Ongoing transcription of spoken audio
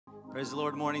Praise the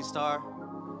Lord, Morning Star.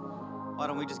 Why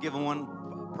don't we just give him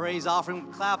one praise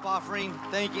offering, clap offering,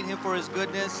 thanking him for his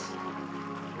goodness.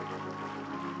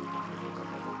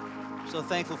 I'm so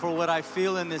thankful for what I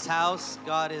feel in this house.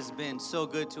 God has been so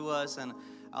good to us, and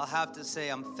I'll have to say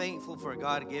I'm thankful for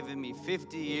God giving me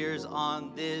 50 years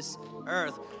on this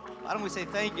earth. Why don't we say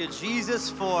thank you, Jesus,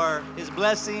 for his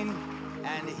blessing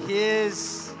and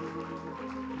his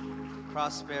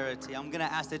prosperity. I'm going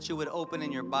to ask that you would open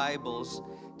in your Bibles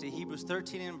to Hebrews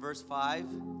 13 and verse 5.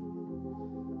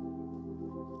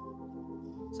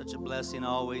 Such a blessing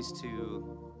always to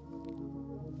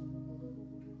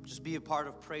just be a part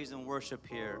of praise and worship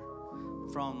here.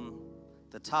 From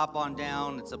the top on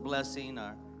down, it's a blessing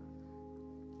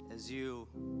as you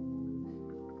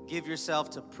give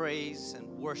yourself to praise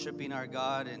and worshiping our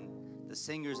God, and the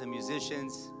singers and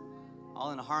musicians all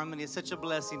in harmony. It's such a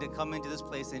blessing to come into this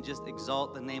place and just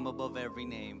exalt the name above every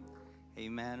name.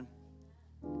 Amen.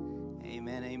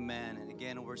 Amen, amen. And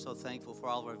again, we're so thankful for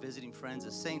all of our visiting friends,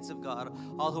 the saints of God,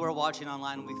 all who are watching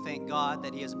online. We thank God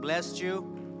that he has blessed you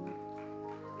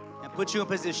and put you in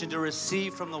position to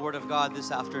receive from the Word of God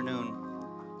this afternoon.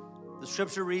 The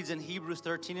scripture reads in Hebrews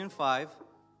 13 and 5,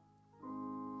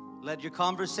 "Let your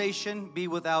conversation be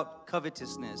without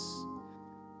covetousness,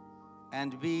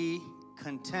 and be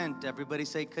content," everybody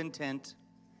say content,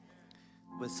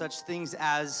 "with such things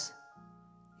as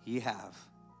ye have.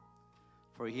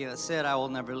 For he has said, I will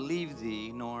never leave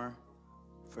thee nor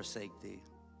forsake thee."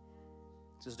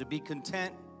 It says to be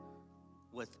content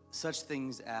with such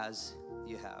things as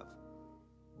you have.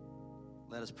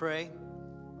 Let us pray.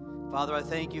 Father, I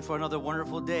thank you for another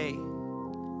wonderful day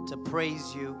to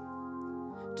praise you,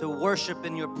 to worship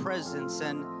in your presence,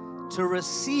 and to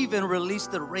receive and release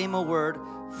the Rhema word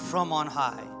from on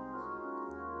high.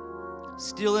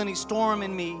 Still any storm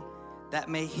in me that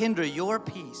may hinder your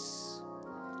peace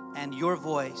and your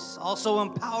voice. Also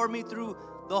empower me through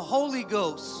the Holy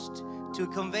Ghost to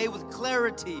convey with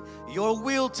clarity your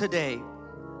will today.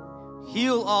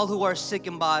 Heal all who are sick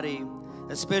in body,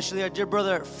 especially our dear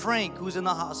brother Frank, who's in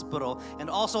the hospital, and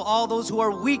also all those who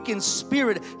are weak in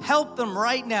spirit. Help them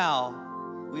right now.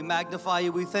 We magnify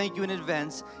you. We thank you in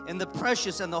advance. In the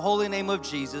precious and the holy name of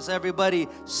Jesus. Everybody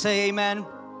say amen.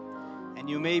 And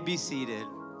you may be seated.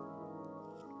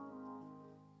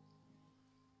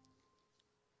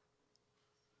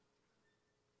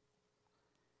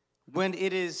 When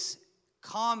it is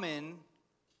common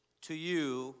to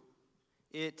you,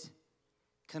 it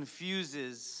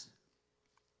confuses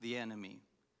the enemy.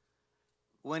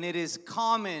 When it is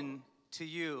common to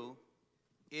you,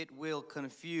 it will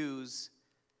confuse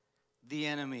the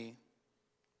enemy.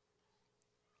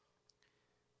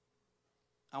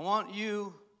 I want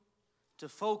you to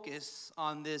focus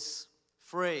on this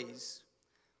phrase,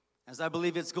 as I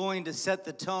believe it's going to set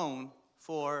the tone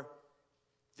for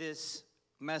this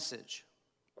message.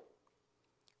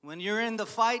 When you're in the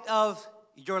fight of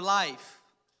your life,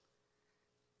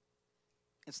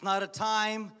 it's not a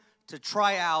time to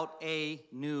try out a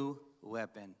new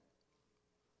weapon.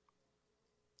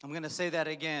 I'm going to say that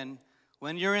again.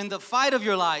 When you're in the fight of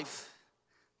your life,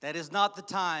 that is not the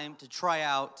time to try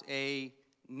out a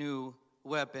new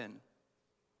weapon.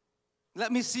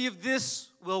 Let me see if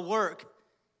this will work,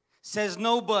 says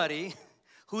nobody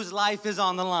whose life is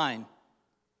on the line.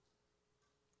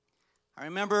 I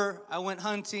remember I went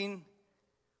hunting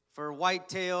for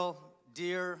whitetail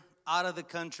deer out of the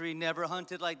country, never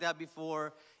hunted like that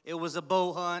before. It was a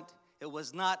bow hunt. It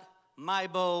was not my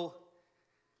bow.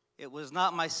 It was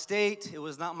not my state. It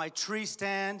was not my tree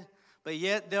stand. But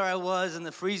yet there I was in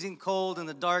the freezing cold and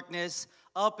the darkness,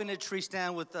 up in a tree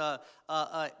stand with a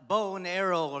bow and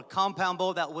arrow or compound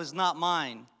bow that was not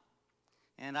mine.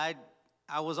 And I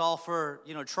was all for,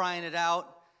 trying it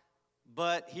out.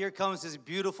 But here comes this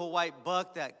beautiful white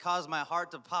buck that caused my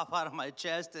heart to pop out of my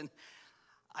chest, and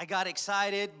I got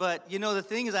excited. But the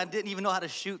thing is, I didn't even know how to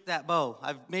shoot that bow.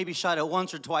 I've maybe shot it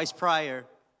once or twice prior.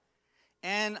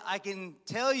 And I can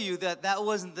tell you that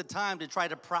wasn't the time to try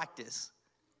to practice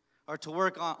or to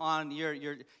work on your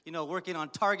working on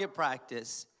target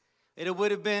practice. It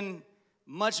would have been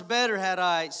much better had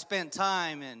I spent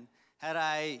time and had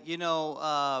I,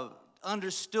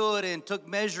 understood and took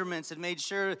measurements and made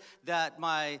sure that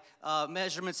my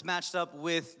measurements matched up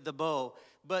with the bow.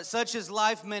 But such is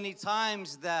life many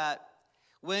times, that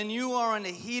when you are in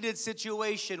a heated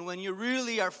situation, when you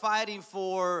really are fighting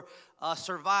for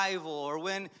survival, or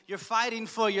when you're fighting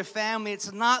for your family,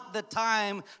 it's not the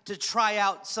time to try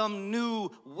out some new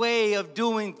way of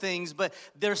doing things, but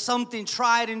there's something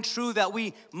tried and true that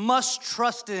we must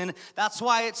trust in. That's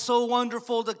why it's so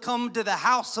wonderful to come to the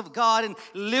house of God and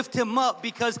lift Him up,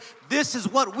 because this is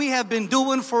what we have been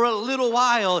doing for a little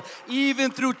while. Even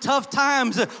through tough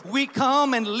times, we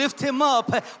come and lift Him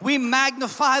up. We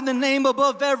magnify the name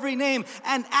above every name.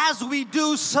 And as we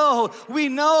do so, we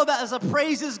know that as the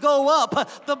praises go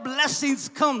up, the blessings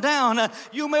come down.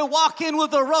 You may walk in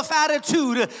with a rough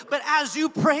attitude, but as you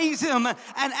praise Him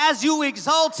and as you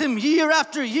exalt Him year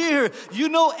after year, you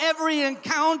know every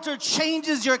encounter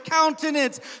changes your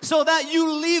countenance, so that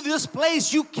you leave this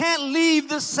place, you can't leave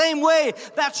the same way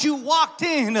that you walked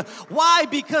in. Why?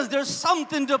 Because there's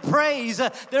something to praise.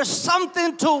 There's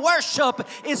something to worship.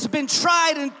 It's been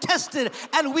tried and tested,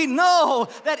 and we know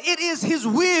that it is His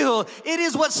will. It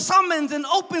is what summons and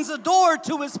opens the door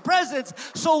to His presence.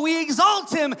 So we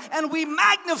exalt Him and we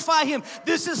magnify Him.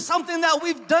 This is something that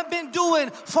we've been doing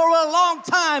for a long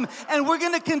time, and we're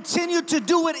going to continue to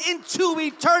do it into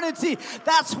eternity.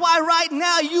 That's why right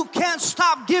now you can't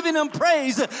stop giving Him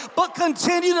praise, but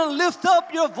continue to lift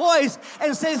up your voice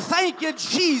and say, thank you,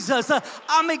 Jesus.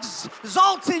 I'm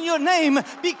exalting your name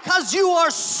because you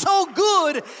are so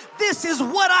good. This is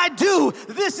what I do.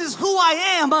 This is who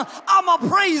I am. I'm a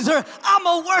praiser. I'm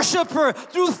a worshiper.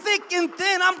 Through thick and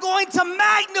thin, I'm going to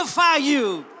magnify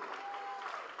you.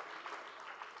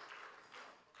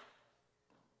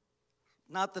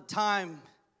 Not the time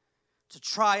to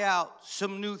try out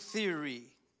some new theory.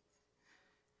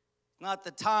 Not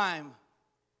the time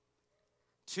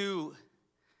to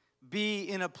be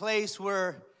in a place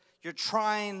where you're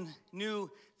trying new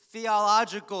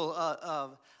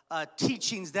theological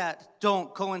teachings that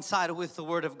don't coincide with the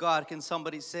Word of God. Can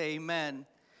somebody say amen?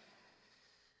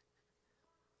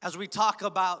 As we talk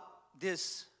about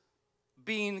this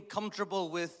being comfortable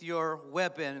with your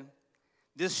weapon,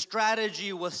 this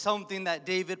strategy was something that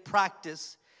David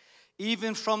practiced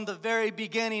even from the very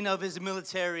beginning of his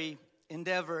military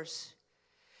endeavors.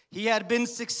 He had been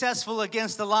successful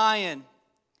against a lion.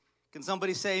 Can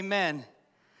somebody say amen?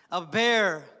 A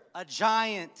bear, a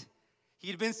giant.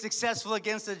 He'd been successful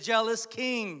against a jealous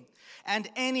king and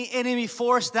any enemy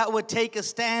force that would take a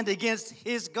stand against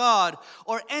his God,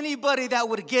 or anybody that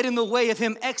would get in the way of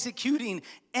him executing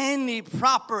any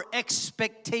proper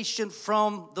expectation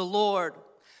from the Lord.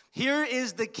 Here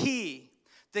is the key.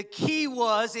 The key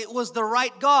was, it was the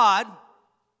right God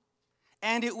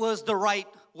and it was the right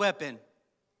weapon.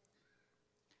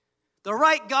 The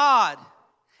right God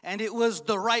and it was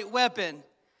the right weapon.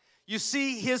 You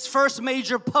see, his first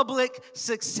major public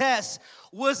success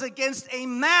was against a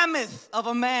mammoth of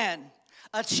a man,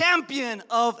 a champion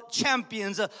of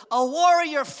champions, a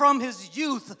warrior from his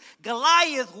youth.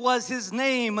 Goliath was his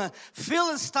name.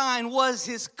 Philistine was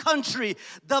his country.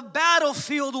 The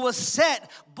battlefield was set.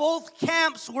 Both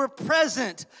camps were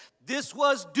present. This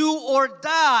was do or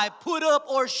die, put up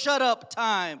or shut up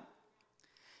time.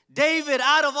 David,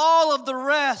 out of all of the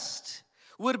rest,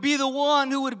 would be the one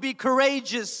who would be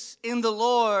courageous in the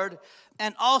Lord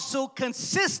and also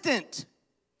consistent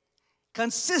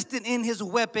in his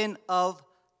weapon of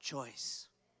choice.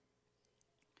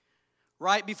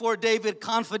 Right before David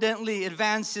confidently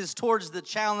advances towards the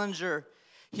challenger,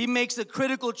 he makes a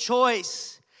critical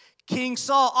choice. King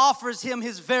Saul offers him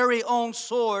his very own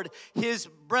sword, his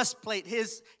breastplate,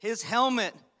 his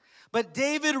helmet. But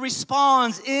David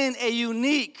responds in a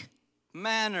unique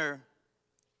manner.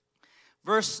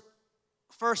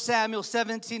 1 Samuel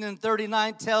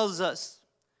 17:39 tells us,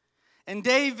 and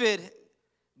David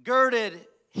girded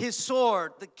his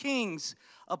sword, the king's,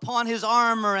 upon his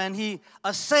armor, and he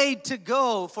essayed to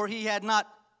go, for he had not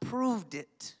proved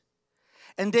it.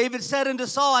 And David said unto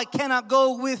Saul, I cannot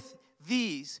go with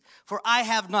these, for I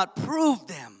have not proved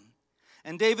them.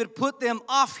 And David put them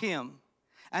off him,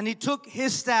 and he took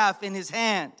his staff in his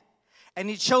hand, and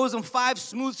he chose him 5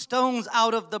 smooth stones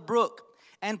out of the brook,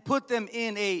 and put them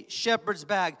in a shepherd's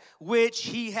bag, which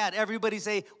he had. Everybody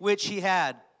say, which he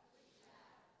had.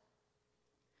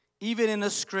 Even in a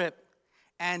scrip.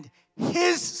 And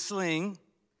his sling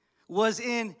was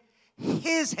in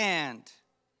his hand.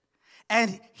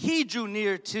 And he drew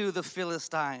near to the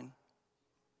Philistine.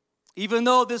 Even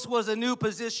though this was a new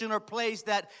position or place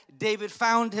that David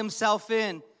found himself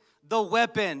in, the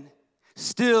weapon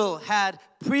still had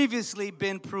previously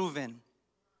been proven.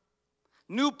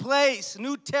 New place,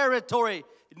 new territory,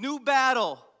 new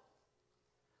battle.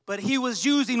 But he was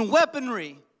using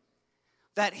weaponry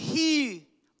that he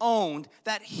owned,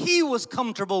 that he was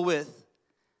comfortable with,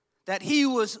 that he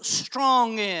was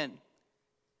strong in.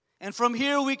 And from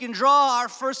here we can draw our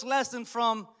first lesson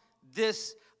from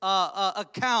this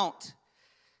account,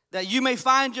 that you may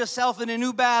find yourself in a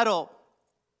new battle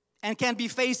and can be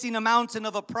facing a mountain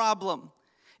of a problem.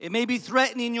 It may be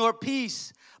threatening your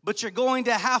peace, but you're going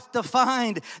to have to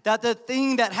find that the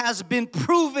thing that has been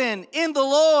proven in the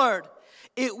Lord,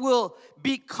 it will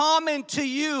be common to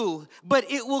you, but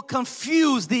it will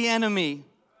confuse the enemy.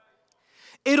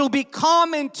 It'll be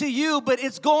common to you, but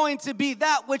it's going to be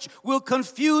that which will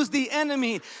confuse the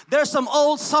enemy. There's some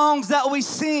old songs that we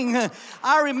sing.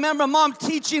 I remember Mom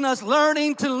teaching us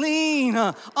learning to lean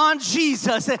on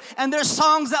Jesus. And there's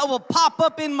songs that will pop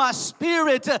up in my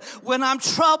spirit when I'm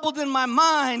troubled in my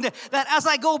mind, that as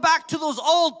I go back to those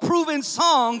old proven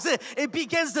songs, it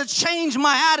begins to change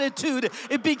my attitude.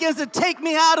 It begins to take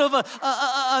me out of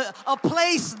a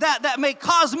place that may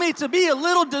cause me to be a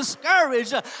little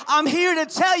discouraged. I'm here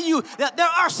to tell you that there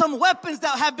are some weapons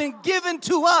that have been given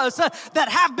to us that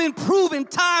have been proven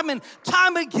time and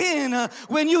time again.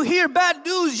 When you hear bad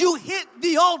news, you hit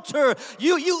the altar.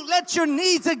 You let your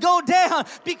knees go down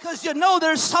because you know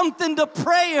there's something to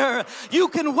prayer. You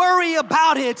can worry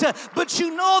about it, but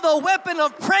you know the weapon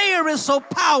of prayer is so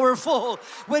powerful.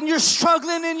 When you're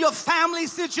struggling in your family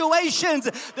situations,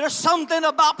 there's something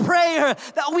about prayer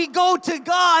that we go to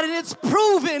God, and it's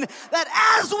proven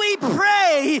that as we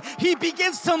pray, He begins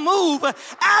to move.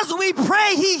 As we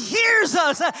pray, He hears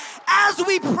us. As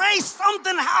we pray,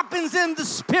 something happens in the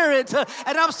Spirit.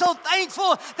 And I'm so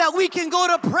thankful that we can go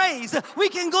to praise. We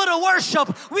can go to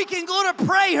worship. We can go to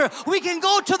prayer. We can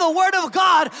go to the Word of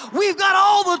God. We've got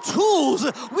all the tools.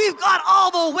 We've got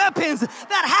all the weapons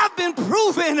that have been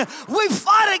proven. We've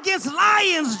fought against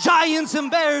lions, giants, and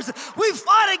bears. We've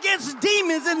fought against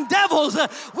demons and devils.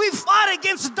 We've fought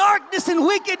against darkness and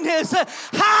wickedness.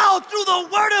 How? Through the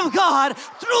Word of God,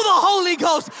 through the Holy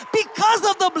Ghost, because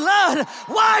of the blood.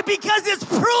 Why? Because it's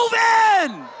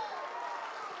proven.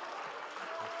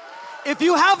 If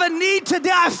you have a need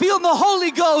today, I feel the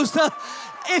Holy Ghost.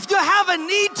 If you have a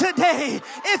need today,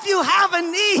 if you have a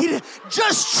need,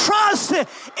 just trust in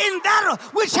that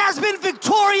which has been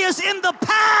victorious in the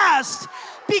past,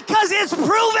 because it's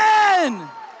proven.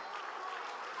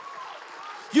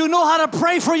 You know how to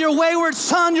pray for your wayward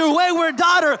son, your wayward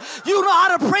daughter. You know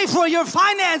how to pray for your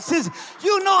finances.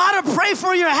 You know how to pray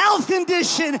for your health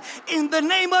condition. In the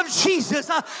name of Jesus,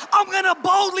 I'm going to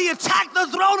boldly attack the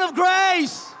throne of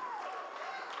grace.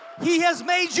 He has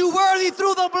made you worthy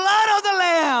through the blood of the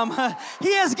Lamb.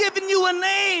 He has given you a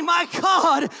name, my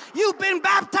God. You've been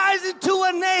baptized into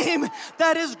a name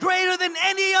that is greater than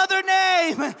any other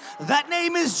name. That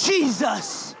name is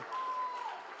Jesus.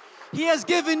 He has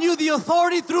given you the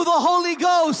authority through the Holy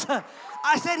Ghost.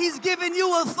 I said He's given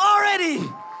you authority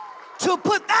to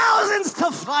put thousands to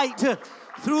flight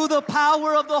through the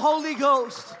power of the Holy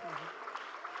Ghost.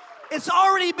 It's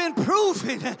already been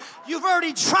proven. You've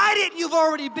already tried it. You've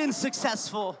already been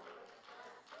successful.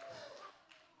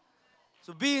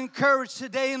 So be encouraged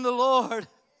today in the Lord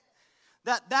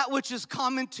that which is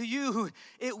common to you,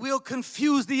 it will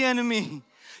confuse the enemy.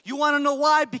 You want to know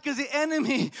why? Because the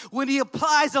enemy, when he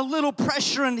applies a little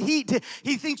pressure and heat,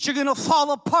 he thinks you're going to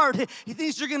fall apart. He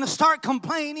thinks you're going to start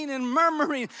complaining and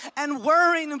murmuring and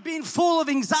worrying and being full of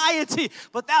anxiety.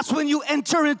 But that's when you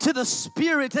enter into the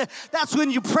Spirit. That's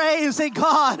when you pray and say,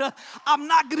 God, I'm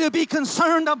not going to be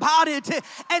concerned about it.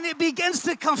 And it begins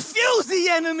to confuse the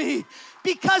enemy.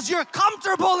 Because you're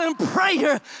comfortable in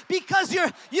prayer, because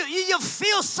you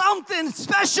feel something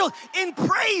special in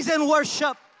praise and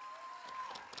worship.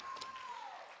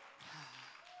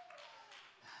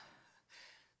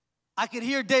 I could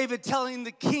hear David telling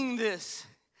the king this: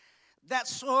 that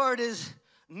sword is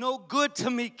no good to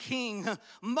me, king,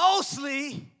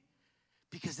 mostly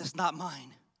because it's not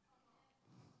mine.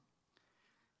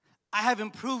 I have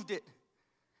improved it.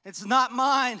 It's not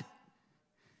mine.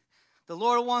 The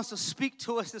Lord wants to speak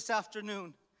to us this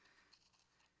afternoon.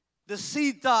 The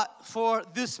seed thought for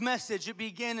this message, it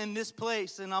began in this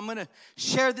place, and I'm going to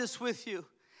share this with you.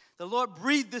 The Lord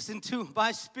breathed this into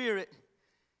my spirit.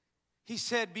 He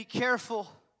said, be careful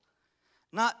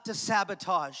not to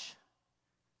sabotage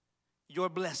your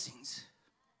blessings.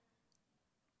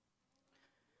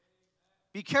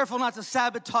 Be careful not to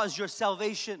sabotage your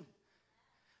salvation.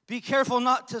 Be careful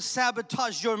not to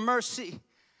sabotage your mercy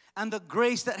and the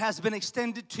grace that has been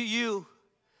extended to you.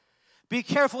 Be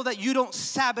careful that you don't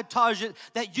sabotage it,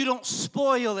 that you don't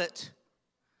spoil it.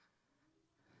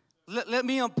 Let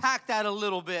me unpack that a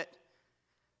little bit.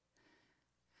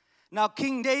 Now,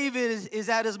 King David is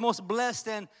at his most blessed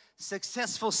and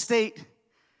successful state.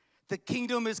 The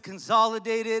kingdom is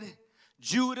consolidated.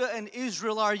 Judah and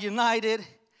Israel are united.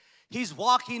 He's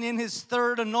walking in his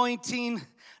third anointing,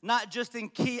 not just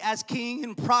as king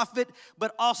and prophet,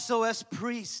 but also as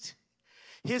priest.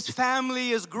 His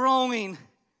family is growing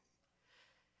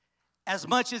as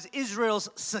much as Israel's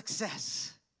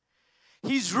success.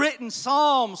 He's written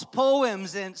psalms,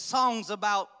 poems, and songs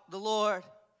about the Lord.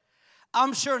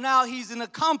 I'm sure now he's an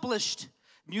accomplished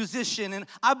musician, and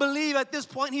I believe at this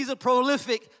point he's a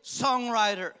prolific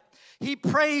songwriter. He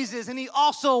praises, and he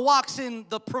also walks in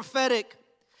the prophetic.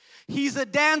 He's a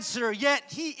dancer, yet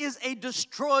he is a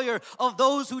destroyer of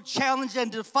those who challenge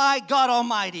and defy God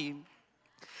Almighty.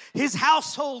 His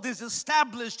household is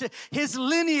established. His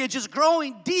lineage is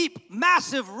growing deep,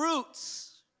 massive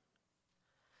roots.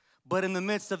 But in the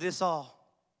midst of this all,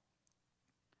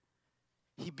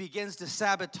 he begins to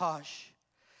sabotage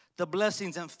the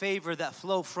blessings and favor that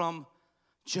flow from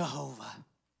Jehovah.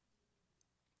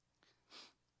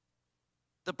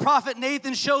 The prophet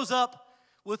Nathan shows up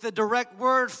with a direct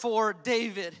word for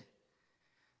David.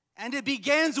 And it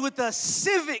begins with a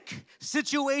civic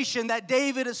situation that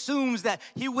David assumes that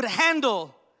he would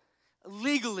handle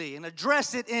legally and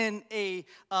address it in a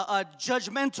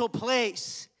judgmental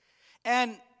place.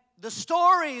 And the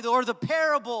story or the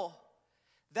parable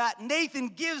that Nathan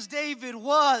gives David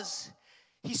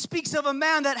he speaks of a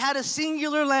man that had a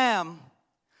singular lamb,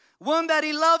 one that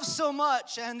he loved so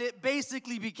much, and it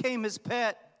basically became his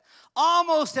pet,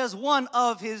 almost as one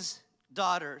of his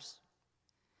daughters.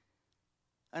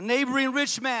 A neighboring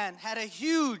rich man had a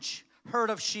huge herd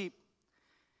of sheep,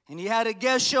 and he had a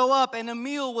guest show up, and a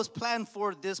meal was planned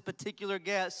for this particular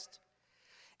guest.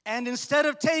 And instead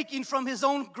of taking from his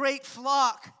own great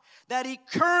flock that he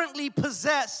currently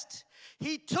possessed,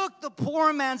 he took the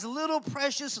poor man's little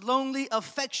precious, lonely,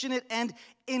 affectionate, and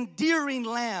endearing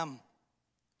lamb,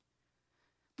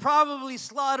 probably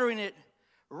slaughtering it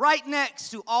right next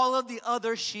to all of the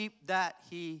other sheep that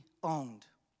he owned.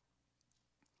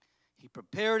 He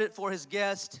prepared it for his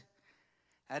guest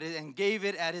and gave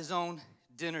it at his own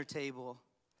dinner table.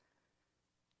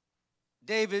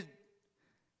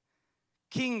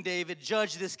 King David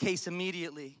judged this case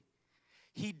immediately.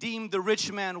 He deemed the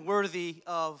rich man worthy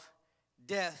of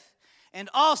death, and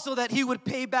also that he would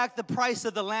pay back the price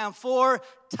of the lamb 4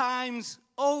 times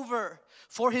over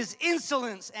for his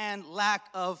insolence and lack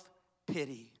of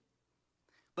pity.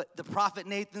 But the prophet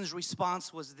Nathan's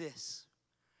response was this.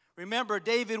 Remember,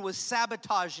 David was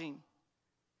sabotaging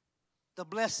the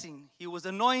blessing. He was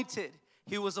anointed.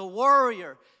 He was a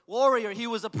warrior. He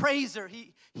was a praiser.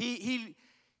 He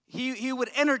would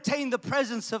entertain the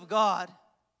presence of God.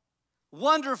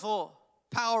 Wonderful,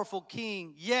 powerful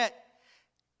king. Yet,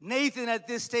 Nathan at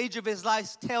this stage of his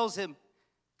life tells him,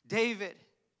 David,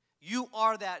 you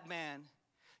are that man.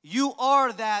 You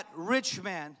are that rich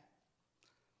man.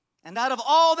 And out of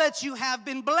all that you have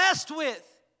been blessed with,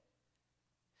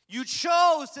 you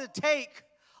chose to take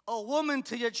a woman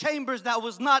to your chambers that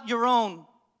was not your own,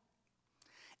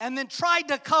 and then tried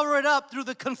to cover it up through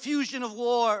the confusion of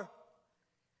war.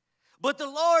 But the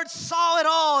Lord saw it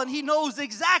all, and he knows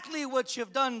exactly what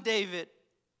you've done, David.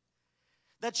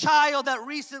 The child that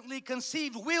recently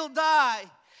conceived will die,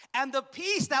 and the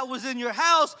peace that was in your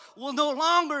house will no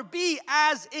longer be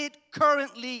as it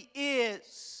currently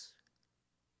is.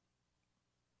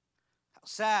 How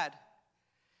sad.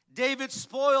 David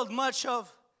spoiled much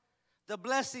of the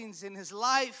blessings in his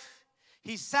life.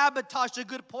 He sabotaged a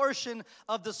good portion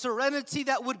of the serenity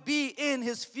that would be in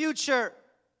his future.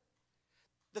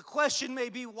 The question may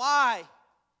be why?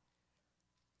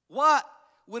 What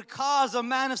would cause a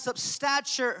man of such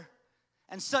stature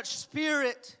and such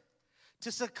spirit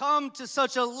to succumb to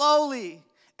such a lowly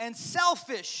and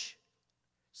selfish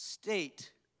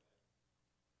state?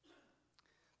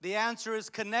 The answer is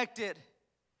connected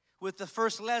with the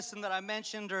first lesson that I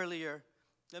mentioned earlier.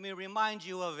 Let me remind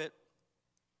you of it.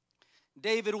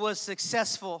 David was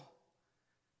successful.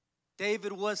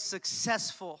 David was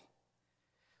successful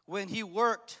when he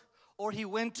worked or he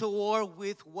went to war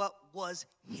with what was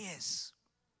his.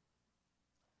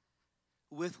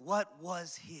 With what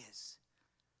was his.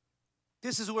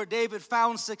 This is where David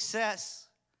found success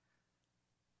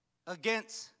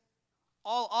against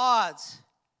all odds.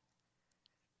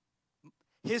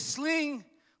 His sling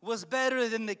was better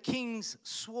than the king's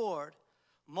sword,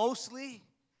 mostly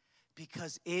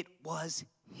because it was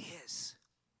his.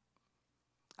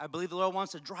 I believe the Lord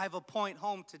wants to drive a point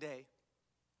home today.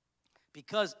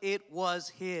 Because it was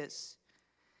his.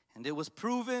 And it was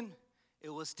proven, it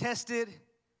was tested,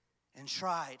 and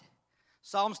tried.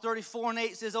 Psalms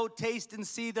 34:8 says, "Oh, taste and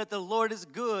see that the Lord is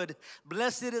good.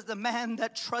 Blessed is the man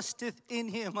that trusteth in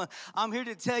him." I'm here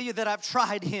to tell you that I've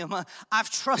tried him.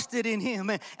 I've trusted in him.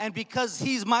 And because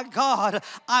he's my God,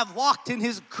 I've walked in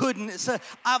his goodness.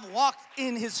 I've walked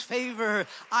in his favor.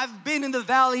 I've been in the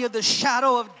valley of the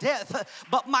shadow of death,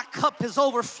 but my cup has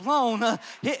overflown.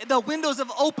 The windows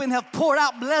of open have poured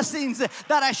out blessings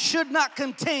that I should not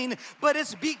contain. But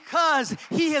it's because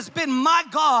he has been my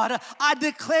God. I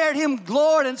declared him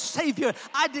Lord and Savior.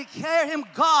 I declare him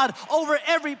God over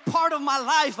every part of my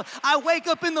life. I wake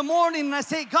up in the morning and I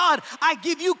say, God, I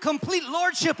give you complete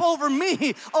lordship over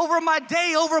me, over my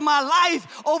day, over my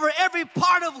life, over every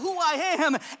part of who I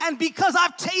am. And because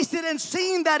I've tasted and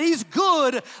seen that he's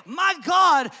good, my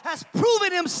God has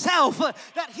proven himself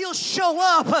that he'll show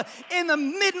up in the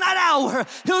midnight hour.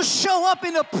 He'll show up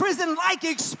in a prison-like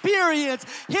experience.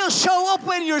 He'll show up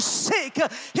when you're sick.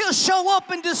 He'll show up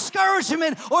in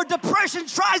discouragement or depression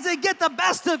tries to get the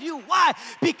best of you. Why?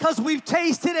 Because we've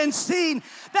tasted and seen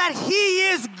that he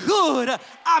is good.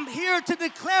 I'm here to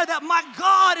declare that my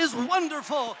God is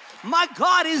wonderful. My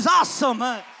God is awesome.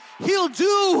 He'll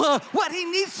do what he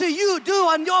needs to do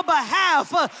on your behalf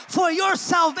for your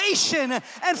salvation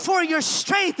and for your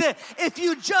strength if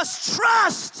you just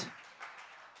trust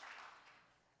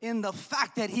in the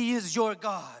fact that he is your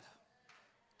God.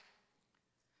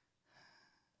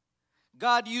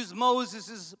 God used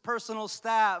Moses' personal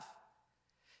staff,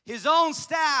 his own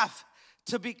staff,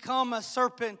 to become a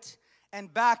serpent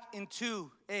and back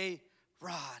into a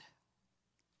rod.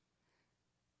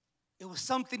 It was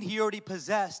something he already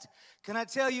possessed. Can I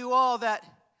tell you all that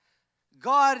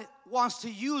God wants to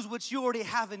use what you already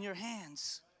have in your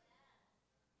hands?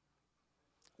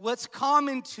 What's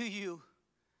common to you,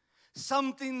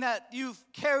 something that you've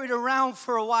carried around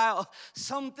for a while,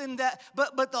 something that,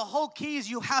 but the whole key is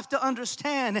you have to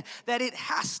understand that it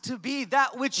has to be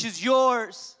that which is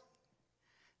yours.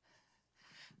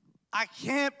 I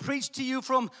can't preach to you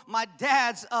from my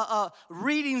dad's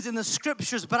readings in the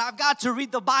scriptures, but I've got to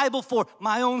read the Bible for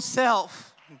my own self.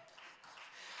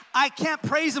 I can't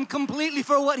praise him completely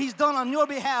for what he's done on your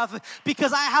behalf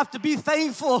because I have to be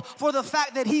thankful for the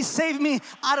fact that he saved me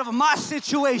out of my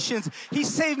situations. He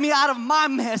saved me out of my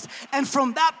mess. And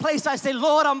from that place I say,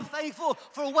 Lord, I'm thankful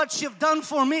for what you've done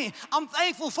for me. I'm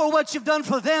thankful for what you've done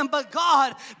for them. But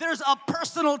God, there's a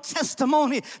personal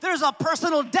testimony. There's a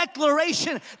personal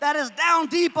declaration that is down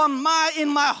deep in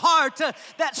my heart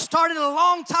that started a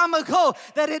long time ago,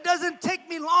 that it doesn't take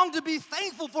me long to be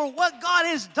thankful for what God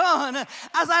has done.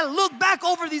 As I look back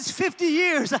over these 50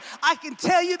 years, I can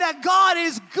tell you that God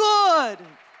is good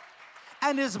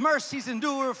and his mercies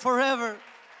endure forever.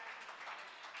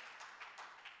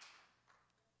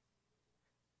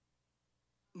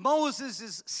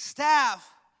 Moses' staff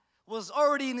was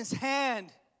already in his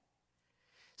hand.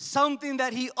 Something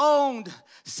that he owned,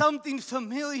 something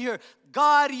familiar,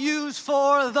 God used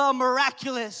for the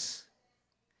miraculous.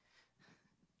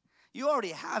 You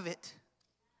already have it.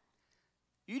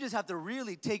 You just have to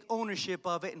really take ownership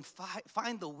of it and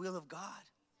find the will of God.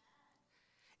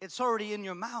 It's already in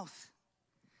your mouth.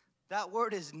 That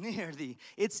word is near thee.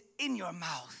 It's in your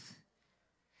mouth.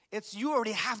 You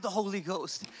already have the Holy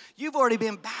Ghost. You've already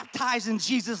been baptized in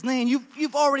Jesus' name.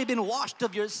 You've already been washed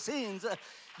of your sins.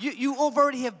 You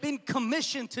already have been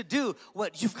commissioned to do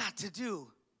what you've got to do.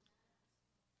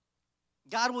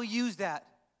 God will use that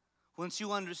once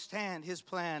you understand his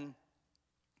plan.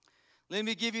 Let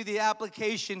me give you the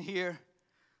application here.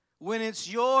 When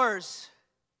it's yours,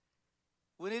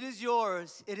 when it is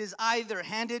yours, it is either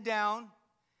handed down,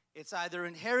 it's either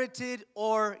inherited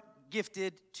or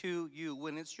gifted to you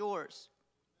when it's yours.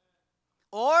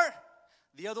 Or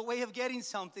the other way of getting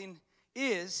something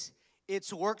is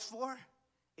it's worked for,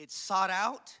 it's sought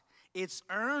out, it's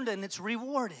earned, and it's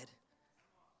rewarded.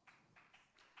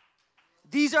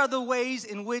 These are the ways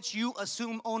in which you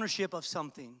assume ownership of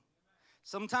something.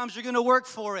 Sometimes you're going to work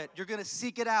for it. You're going to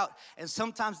seek it out. And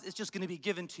sometimes it's just going to be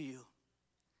given to you.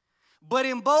 But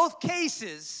in both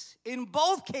cases,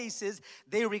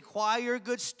 they require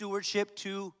good stewardship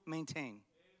to maintain.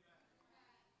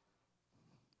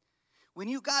 When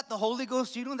you got the Holy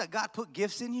Ghost, you know that God put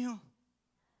gifts in you?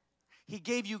 He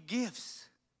gave you gifts.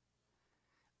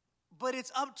 But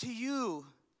it's up to you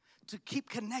to keep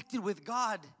connected with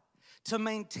God, to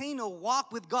maintain a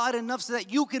walk with God enough so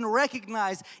that you can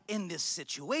recognize in this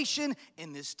situation,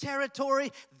 in this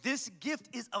territory, this gift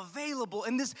is available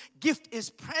and this gift is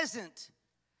present.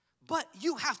 But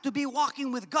you have to be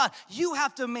walking with God. You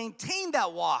have to maintain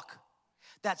that walk,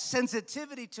 that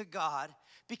sensitivity to God,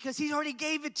 because he already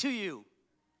gave it to you.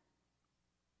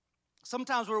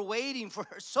 Sometimes we're waiting for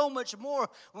so much more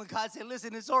when God said,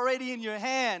 listen, it's already in your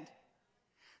hand.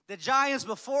 The giants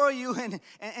before you,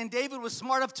 and David was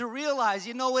smart enough to realize,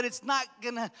 you know what, it's not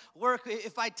going to work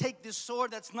if I take this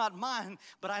sword that's not mine,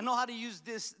 but I know how to use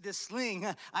this sling.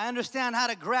 I understand how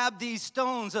to grab these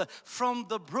stones from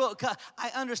the brook.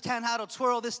 I understand how to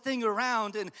twirl this thing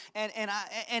around, and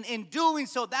in doing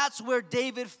so, that's where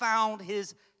David found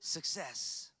his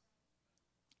success.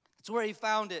 That's where he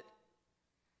found it.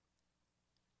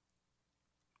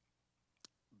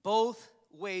 Both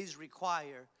ways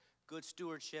require good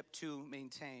stewardship to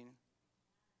maintain.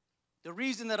 The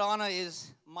reason that Anna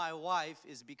is my wife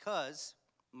is because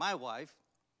my wife,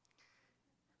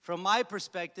 from my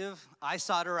perspective, I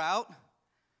sought her out,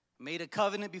 made a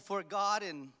covenant before God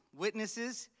and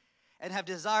witnesses, and have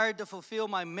desired to fulfill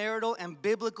my marital and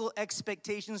biblical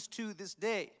expectations to this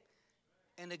day.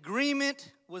 An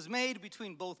agreement was made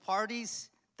between both parties.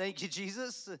 Thank you,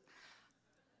 Jesus.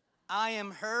 I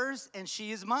am hers and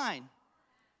she is mine.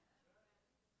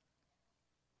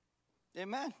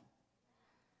 Amen.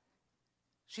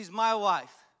 She's my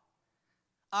wife.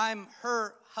 I'm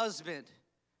her husband.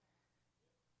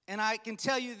 And I can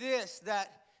tell you this,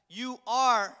 that you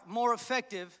are more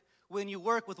effective when you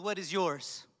work with what is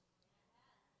yours.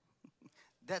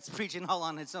 That's preaching all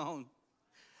on its own.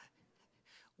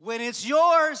 When it's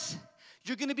yours,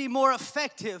 you're going to be more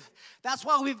effective. That's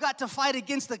why we've got to fight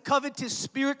against the covetous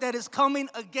spirit that is coming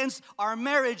against our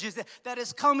marriages, that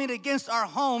is coming against our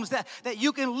homes, that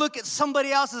you can look at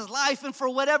somebody else's life and for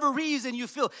whatever reason you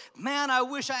feel, man, I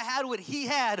wish I had what he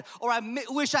had, or I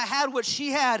wish I had what she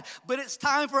had. But it's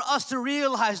time for us to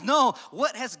realize, no,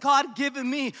 what has God given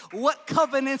me? What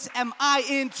covenants am I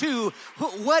into?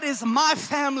 What is my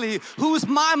family? Who's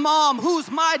my mom? Who's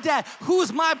my dad?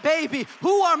 Who's my baby?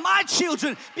 Who are my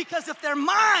children? Because if they're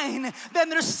mine, then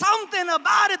there's something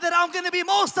about it that I'm going to be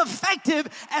most effective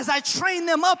as I train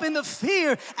them up in the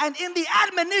fear and in the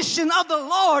admonition of the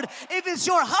Lord. If it's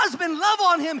your husband, love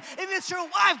on him. If it's your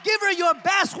wife, give her your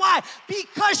best. Why?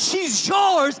 Because she's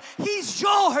yours. He's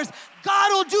yours.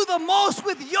 God will do the most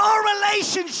with your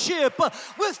relationship,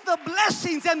 with the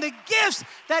blessings and the gifts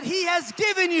that he has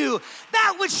given you.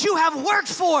 That which you have worked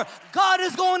for, God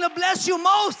is going to bless you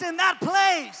most in that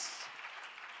place.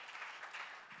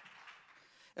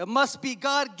 It must be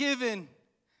God-given,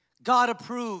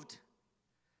 God-approved.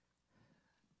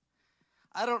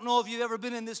 I don't know if you've ever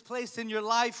been in this place in your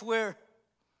life where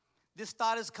this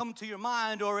thought has come to your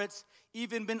mind, or it's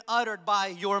even been uttered by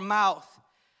your mouth.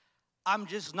 I'm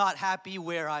just not happy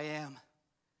where I am.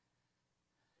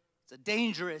 It's a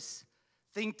dangerous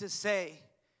thing to say.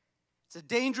 It's a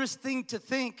dangerous thing to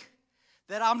think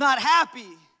that I'm not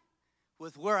happy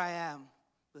with where I am,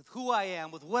 with who I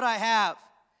am, with what I have.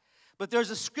 But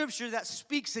there's a scripture that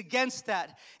speaks against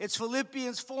that. It's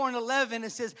Philippians 4:11.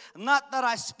 It says, not that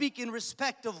I speak in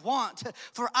respect of want,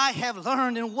 for I have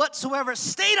learned in whatsoever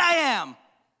state I am,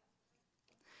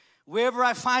 wherever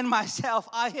I find myself,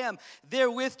 I am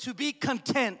therewith to be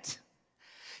content.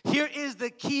 Here is the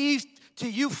key to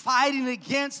you fighting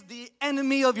against the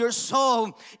enemy of your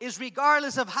soul, is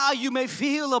regardless of how you may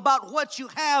feel about what you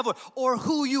have or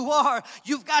who you are,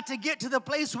 you've got to get to the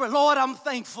place where, Lord, I'm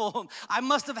thankful.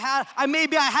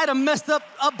 Maybe I had a messed up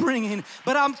upbringing,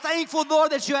 but I'm thankful,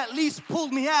 Lord, that you at least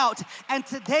pulled me out. And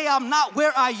today I'm not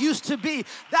where I used to be.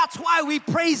 That's why we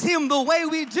praise him the way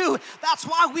we do. That's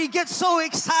why we get so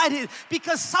excited,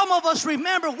 because some of us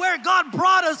remember where God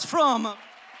brought us from.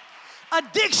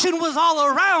 Addiction was all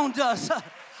around us.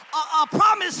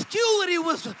 Promiscuity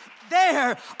was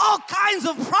there. All kinds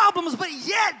of problems, but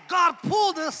yet God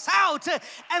pulled us out.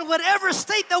 And whatever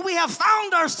state that we have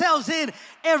found ourselves in,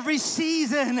 every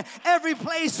season, every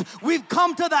place, we've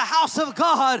come to the house of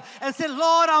God and said,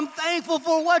 Lord, I'm thankful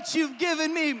for what you've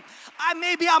given me.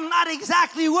 Maybe I'm not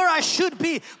exactly where I should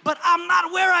be, but I'm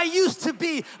not where I used to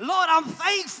be. Lord, I'm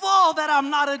thankful that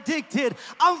I'm not addicted.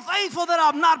 I'm thankful that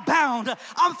I'm not bound.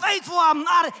 I'm thankful I'm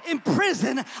not in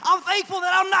prison. I'm thankful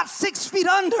that I'm not 6 feet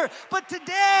under. But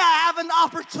today I have an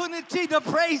opportunity to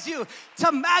praise you,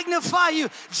 to magnify you.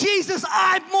 Jesus,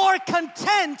 I'm more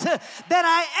content than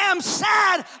I am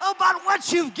sad about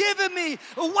what you've given me,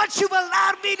 what you've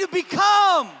allowed me to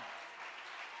become.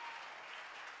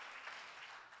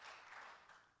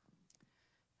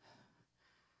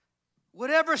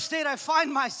 Whatever state I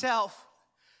find myself,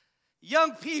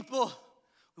 young people,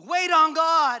 wait on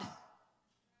God.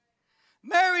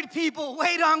 Married people,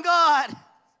 wait on God.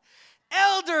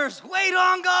 Elders, wait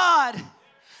on God.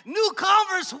 New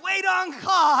converts, wait on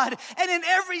God. And in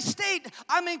every state,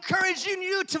 I'm encouraging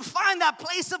you to find that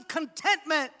place of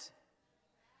contentment.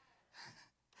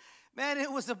 Man,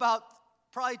 it was about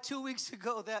probably 2 weeks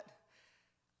ago that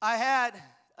I had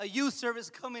a youth service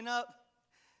coming up.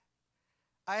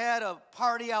 I had a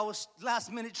party I was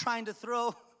last minute trying to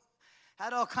throw.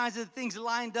 Had all kinds of things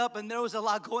lined up, and there was a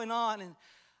lot going on. And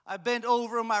I bent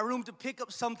over in my room to pick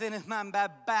up something, and my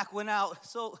back went out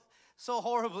so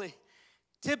horribly.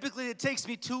 Typically, it takes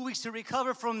me 2 weeks to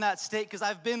recover from that state because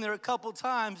I've been there a couple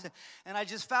times. And I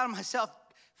just found myself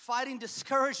fighting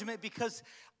discouragement because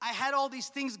I had all these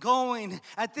things going.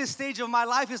 At this stage of my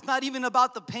life, it's not even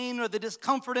about the pain or the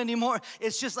discomfort anymore.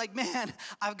 It's just like, man,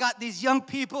 I've got these young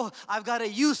people. I've got a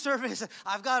youth service.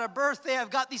 I've got a birthday.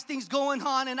 I've got these things going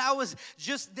on. And I was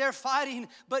just there fighting.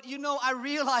 But, I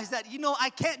realized that, I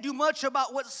can't do much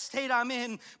about what state I'm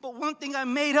in. But one thing I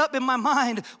made up in my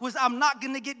mind was I'm not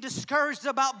going to get discouraged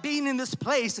about being in this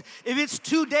place. If it's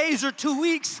 2 days or 2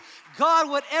 weeks, God,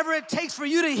 whatever it takes for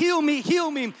you to heal me,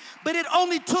 heal me. But it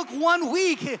only took 1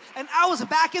 week, and I was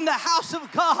back in the house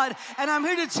of God. And I'm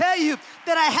here to tell you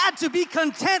that I had to be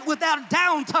content with that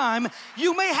downtime.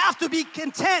 You may have to be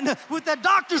content with the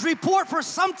doctor's report for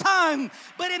some time,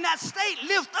 but in that state,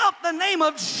 lift up the name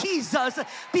of Jesus,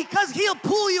 because he'll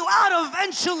pull you out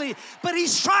eventually. But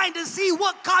he's trying to see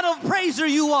what kind of praiser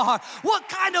you are, what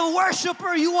kind of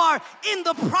worshiper you are in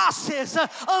the process,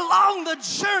 along the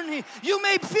journey. You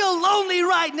may feel lonely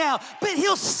right now, but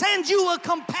he'll send you a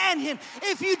companion.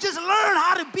 If you just learn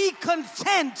how to be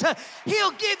content,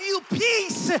 he'll give you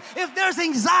peace. If there's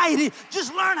anxiety,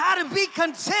 just learn how to be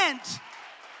content.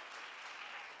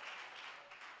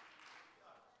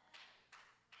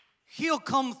 He'll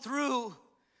come through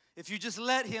if you just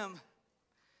let him.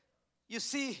 You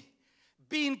see,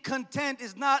 being content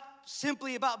is not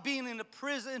simply about being in a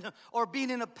prison or being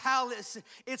in a palace.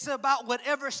 It's about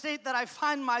whatever state that I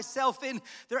find myself in.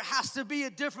 There has to be a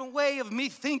different way of me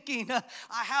thinking.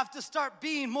 I have to start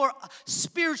being more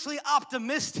spiritually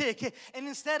optimistic. And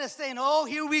instead of saying, oh,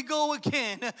 here we go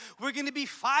again, we're going to be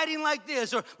fighting like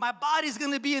this, or my body's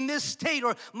going to be in this state,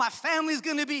 or my family's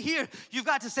going to be here, you've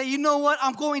got to say, you know what?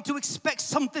 I'm going to expect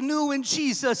something new in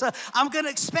Jesus. I'm going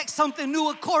to expect something new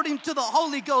according to the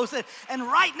Holy Ghost. And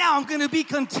right now I'm going to be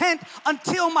content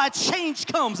until my change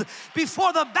comes.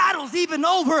 Before the battle's even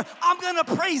over, I'm going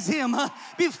to praise him.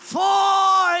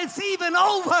 Before it's even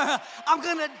over, I'm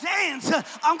going to dance.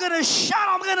 I'm going to shout.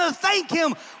 I'm going to thank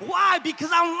him. Why? Because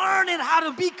I'm learning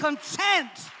how to be content.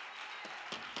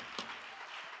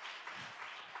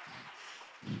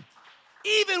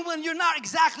 Even when you're not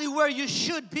exactly where you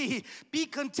should be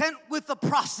content with the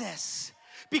process.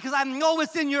 Because I know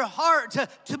it's in your heart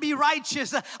to be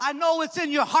righteous. I know it's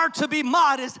in your heart to be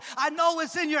modest. I know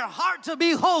it's in your heart to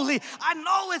be holy. I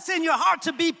know it's in your heart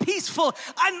to be peaceful.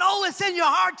 I know it's in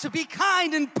your heart to be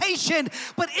kind and patient.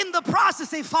 But in the process,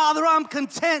 say, Father, I'm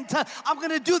content. I'm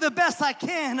going to do the best I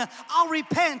can. I'll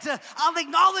repent. I'll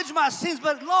acknowledge my sins.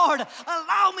 But Lord,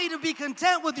 allow me to be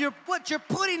content with what you're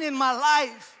putting in my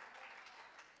life.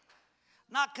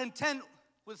 Not content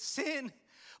with sin,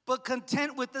 but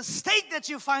content with the state that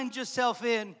you find yourself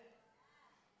in.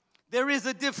 There is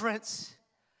a difference.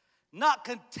 Not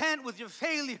content with your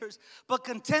failures, but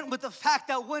content with the fact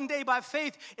that one day by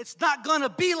faith, it's not going to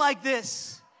be like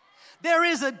this. There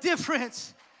is a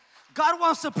difference. God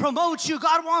wants to promote you.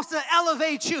 God wants to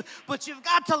elevate you. But you've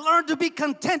got to learn to be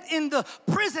content in the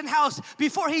prison house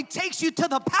before he takes you to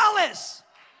the palace.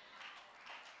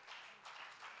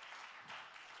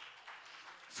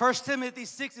 1 Timothy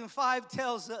 6:5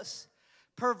 tells us,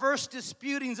 perverse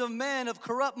disputings of men of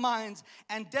corrupt minds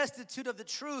and destitute of the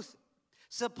truth,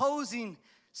 supposing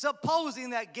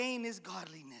that gain is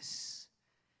godliness.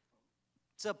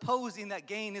 Supposing that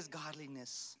gain is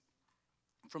godliness.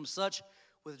 From such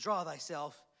withdraw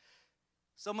thyself.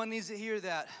 Someone needs to hear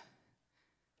that.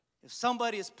 If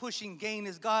somebody is pushing gain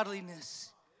is godliness,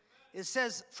 it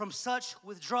says, from such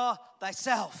withdraw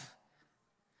thyself.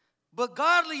 But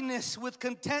godliness with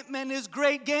contentment is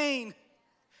great gain.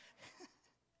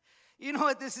 You know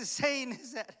what this is saying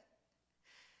is that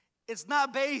it's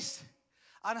not based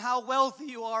on how wealthy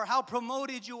you are, how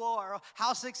promoted you are,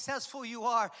 how successful you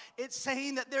are. It's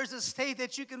saying that there's a state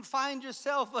that you can find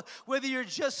yourself, whether you're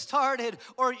just started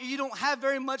or you don't have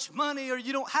very much money or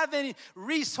you don't have any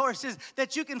resources,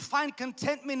 that you can find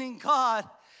contentment in God.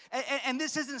 And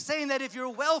this isn't saying that if you're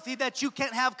wealthy that you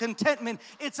can't have contentment.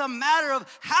 It's a matter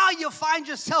of how you find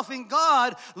yourself in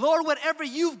God. Lord, whatever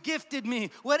you've gifted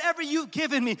me, whatever you've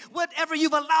given me, whatever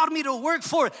you've allowed me to work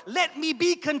for, let me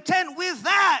be content with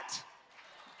that.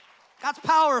 That's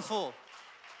powerful.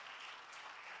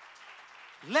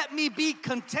 Let me be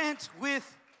content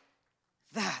with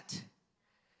that.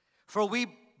 For we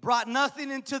brought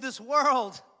nothing into this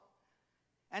world,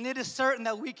 and it is certain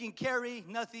that we can carry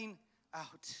nothing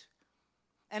out.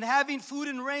 And having food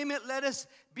and raiment, let us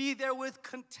be therewith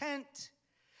content.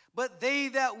 But they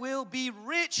that will be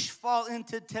rich fall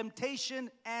into temptation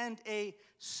and a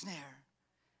snare,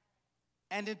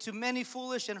 and into many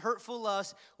foolish and hurtful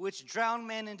lusts, which drown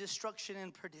men in destruction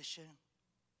and perdition.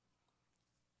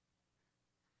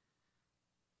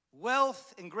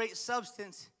 Wealth and great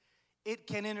substance, it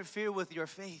can interfere with your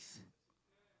faith,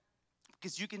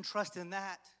 because you can trust in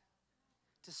that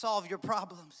to solve your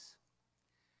problems.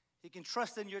 You can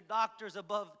trust in your doctors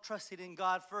above trusting in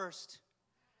God first.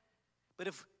 But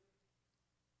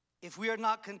if we are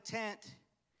not content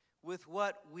with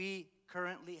what we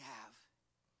currently have,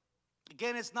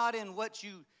 again, it's not in what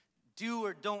you do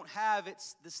or don't have,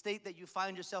 it's the state that you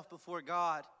find yourself before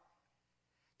God.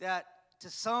 That to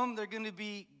some, they're going to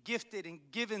be gifted and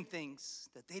given things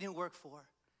that they didn't work for.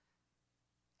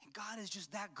 And God is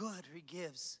just that good, He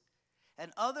gives.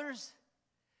 And others,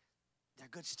 they're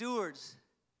good stewards.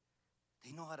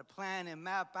 They know how to plan and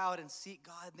map out and seek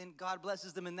God, and then God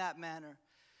blesses them in that manner.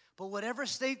 But whatever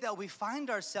state that we find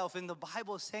ourselves in, the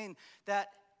Bible is saying that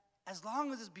as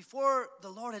long as it's before the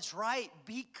Lord, it's right,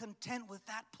 be content with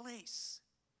that place.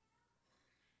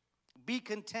 Be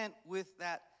content with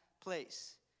that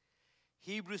place.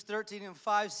 Hebrews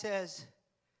 13:5 says,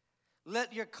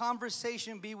 let your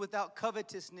conversation be without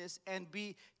covetousness, and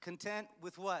be content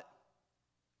with what?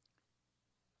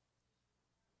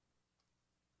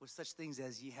 With such things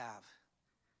as ye have.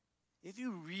 If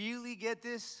you really get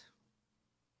this,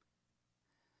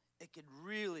 it could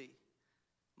really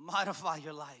modify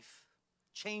your life,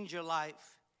 change your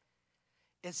life.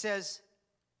 It says,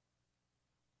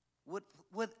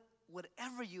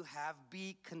 whatever you have,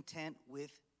 be content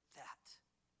with that.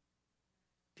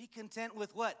 Be content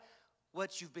with what?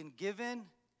 What you've been given,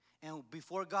 and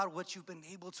before God, what you've been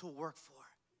able to work for.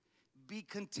 Be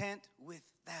content with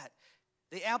that.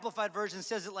 The Amplified Version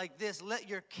says it like this: let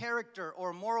your character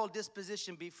or moral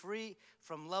disposition be free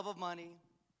from love of money,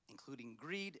 including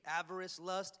greed, avarice,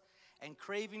 lust, and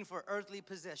craving for earthly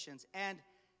possessions, and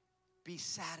be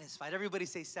satisfied. Everybody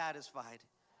say satisfied.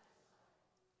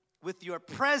 With your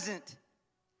present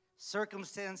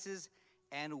circumstances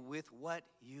and with what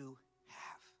you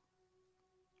have.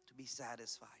 To be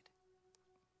satisfied.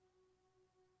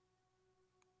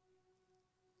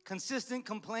 Consistent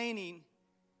complaining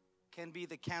can be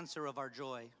the cancer of our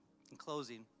joy. In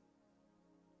closing,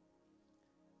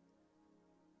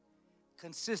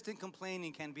 consistent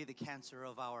complaining can be the cancer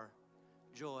of our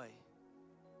joy.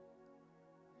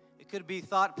 It could be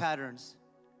thought patterns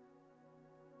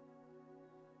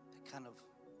that kind of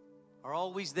are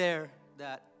always there,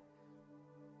 that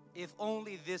if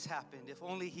only this happened, if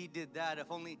only he did that,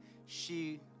 if only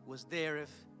she was there,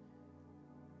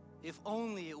 if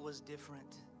only it was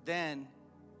different, then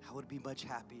I would be much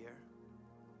happier.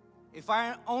 If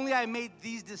I made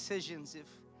these decisions, if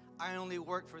I only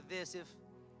worked for this, if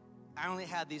I only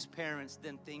had these parents,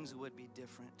 then things would be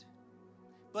different.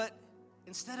 But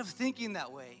instead of thinking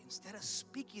that way, instead of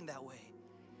speaking that way,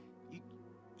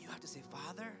 you have to say,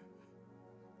 Father,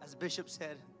 as Bishop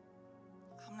said,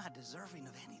 I'm not deserving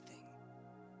of anything.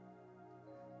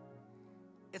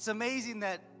 It's amazing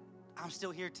that I'm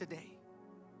still here today.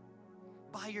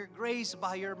 By your grace,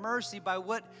 by your mercy, by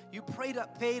what you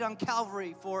paid on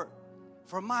Calvary for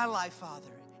my life,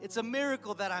 Father. It's a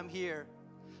miracle that I'm here.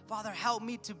 Father, help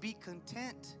me to be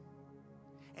content.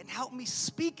 And help me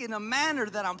speak in a manner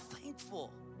that I'm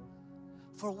thankful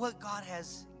for what God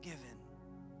has given.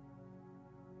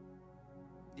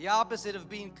 The opposite of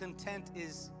being content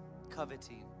is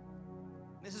coveting.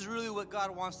 This is really what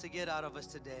God wants to get out of us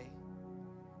today.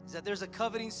 Is that there's a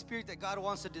coveting spirit that God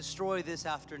wants to destroy this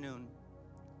afternoon.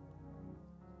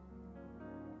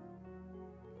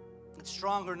 It's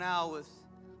stronger now with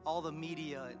all the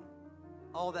media and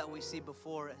all that we see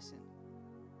before us, and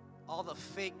all the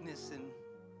fakeness and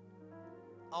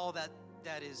all that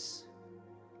is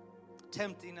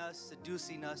tempting us,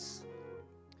 seducing us.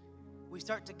 We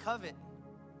start to covet.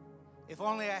 If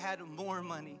only I had more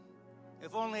money.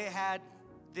 If only I had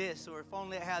this, or if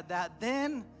only I had that,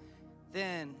 then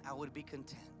I would be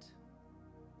content.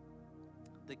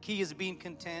 The key is being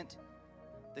content.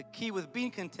 The key with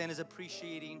being content is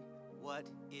appreciating what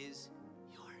is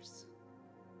yours.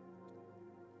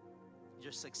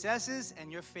 Your successes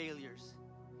and your failures.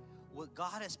 What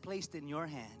God has placed in your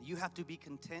hand, you have to be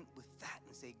content with that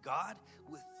and say, God,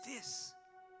 with this,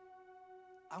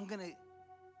 I'm going to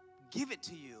give it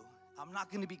to you. I'm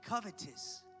not going to be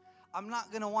covetous. I'm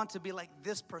not going to want to be like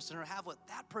this person or have what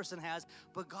that person has.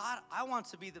 But God, I want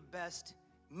to be the best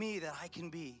me that I can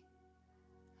be.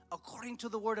 According to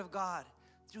the Word of God,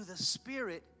 through the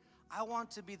Spirit, I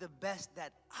want to be the best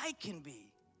that I can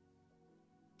be.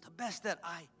 the best that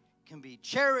I can be.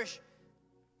 Cherish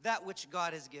that which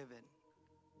God has given.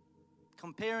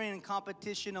 Comparing and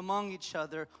competition among each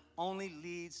other only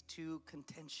leads to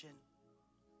contention.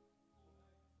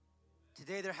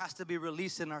 Today there has to be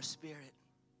release in our spirit.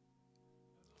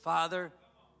 Father,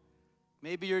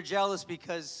 maybe you're jealous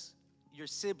because your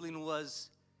sibling was,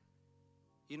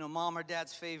 mom or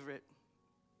dad's favorite.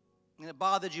 And it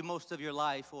bothered you most of your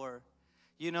life. Or,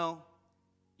 you know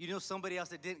somebody else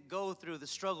that didn't go through the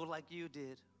struggle like you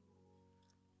did.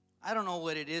 I don't know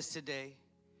what it is today.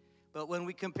 But when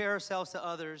we compare ourselves to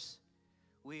others,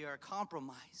 we are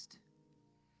compromised.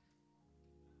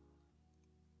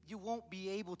 You won't be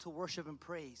able to worship and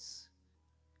praise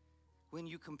when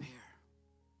you compare.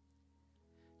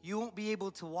 You won't be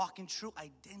able to walk in true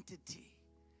identity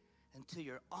until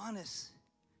you're honest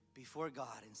before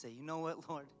God and say, you know what,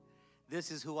 Lord,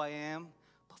 this is who I am,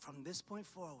 but from this point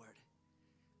forward,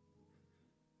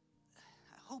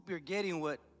 I hope you're getting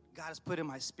what God has put in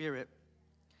my spirit.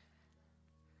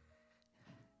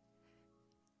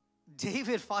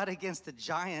 David fought against a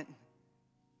giant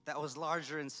that was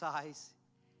larger in size.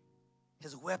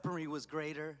 His weaponry was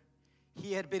greater.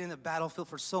 He had been in the battlefield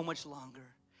for so much longer.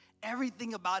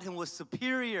 Everything about him was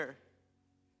superior.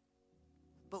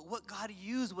 But what God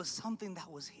used was something that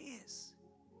was his.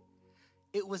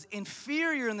 It was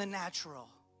inferior in the natural,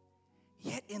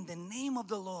 yet in the name of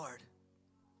the Lord.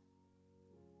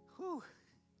 Whew.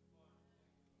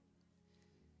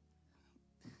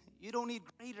 You don't need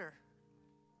greater.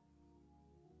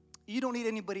 You don't need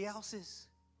anybody else's.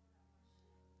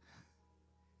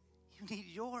 You need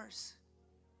yours.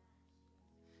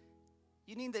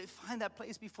 You need to find that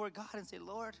place before God and say,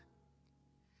 Lord,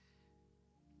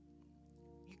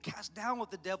 you cast down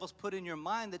what the devil's put in your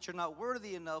mind that you're not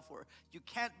worthy enough, or you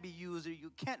can't be used, or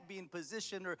you can't be in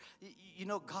position, or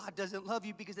God doesn't love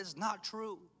you, because it's not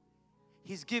true.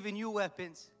 He's given you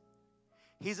weapons.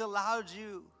 He's allowed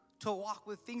you to walk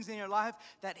with things in your life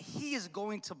that He is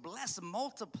going to bless,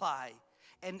 multiply,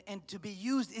 and to be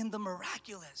used in the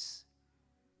miraculous.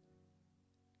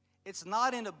 It's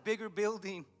not in a bigger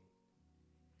building.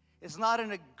 It's not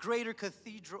in a greater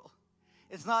cathedral.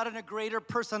 It's not in a greater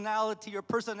personality or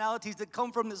personalities that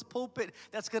come from this pulpit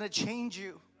that's going to change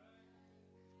you.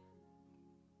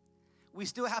 We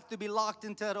still have to be locked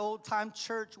into that old-time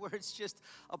church where it's just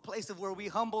a place of where we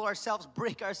humble ourselves,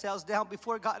 break ourselves down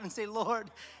before God and say,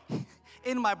 Lord,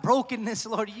 in my brokenness,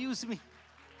 Lord, use me.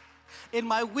 In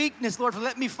my weakness, Lord,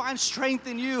 let me find strength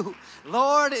in you.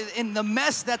 Lord, in the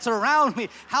mess that's around me,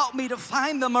 help me to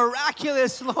find the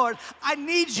miraculous, Lord. I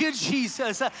need you,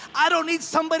 Jesus. I don't need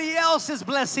somebody else's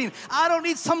blessing. I don't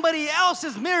need somebody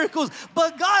else's miracles.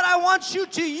 But God, I want you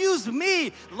to use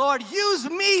me. Lord, use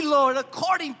me, Lord,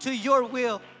 according to your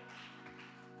will.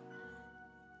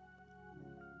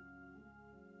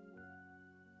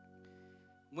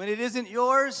 When it isn't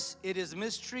yours, it is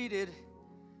mistreated.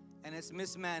 And it's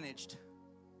mismanaged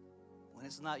when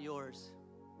it's not yours.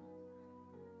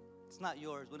 It's not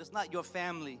yours. When it's not your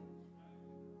family,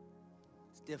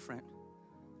 it's different.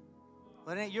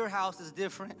 When it ain't your house, it's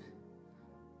different.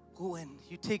 When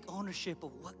you take ownership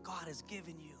of what God has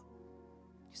given you,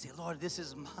 you say, Lord, this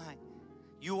is mine.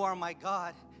 You are my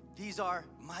God. These are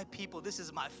my people. This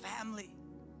is my family.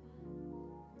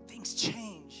 Things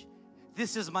change.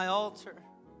 This is my altar.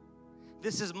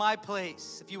 This is my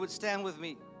place. If you would stand with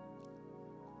me.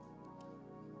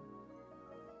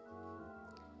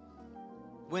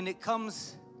 When it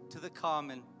comes to the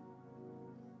common,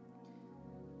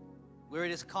 where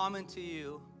it is common to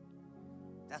you,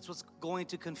 that's what's going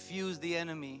to confuse the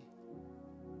enemy.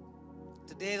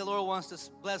 Today, the Lord wants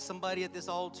to bless somebody at this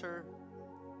altar.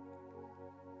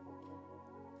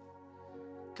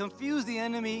 Confuse the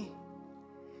enemy.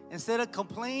 Instead of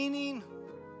complaining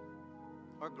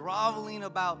or groveling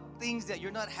about things that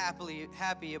you're not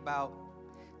happy about,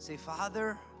 say,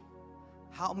 Father,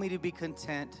 help me to be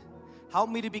content. Help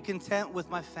me to be content with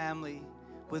my family,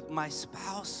 with my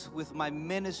spouse, with my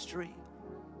ministry,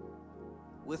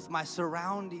 with my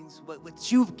surroundings, what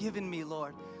you've given me,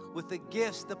 Lord, with the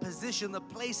gifts, the position, the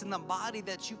place, and the body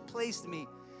that you've placed me.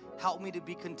 Help me to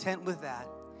be content with that.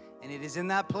 And it is in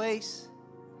that place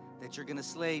that you're going to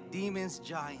slay demons,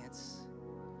 giants.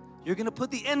 You're going to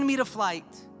put the enemy to flight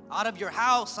out of your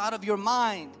house, out of your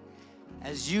mind,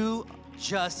 as you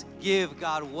just give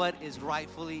God what is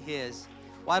rightfully His.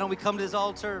 Why don't we come to this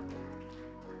altar?